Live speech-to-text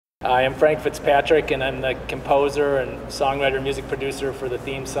I am Frank Fitzpatrick, and I'm the composer and songwriter, music producer for the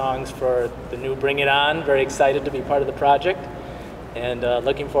theme songs for the new Bring It On. Very excited to be part of the project, and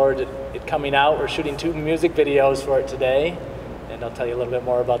looking forward to it coming out. We're shooting 2 music videos for it today, and I'll tell you a little bit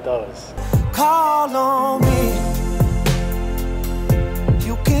more about those. Call on me.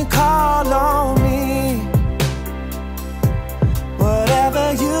 You can call on me.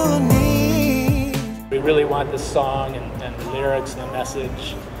 Whatever you need. We really want this song and the lyrics and the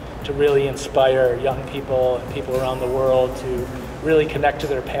message to really inspire young people and people around the world to really connect to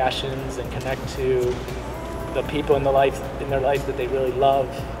their passions and connect to the people in their life that they really love,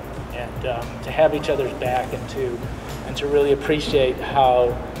 and to have each other's back, and to really appreciate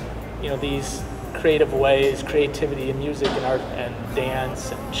how, you know, these creative ways, creativity in music and art and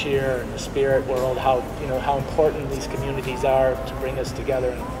dance and cheer and the spirit world, how, you know, how important these communities are to bring us together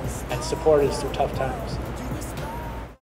and support us through tough times.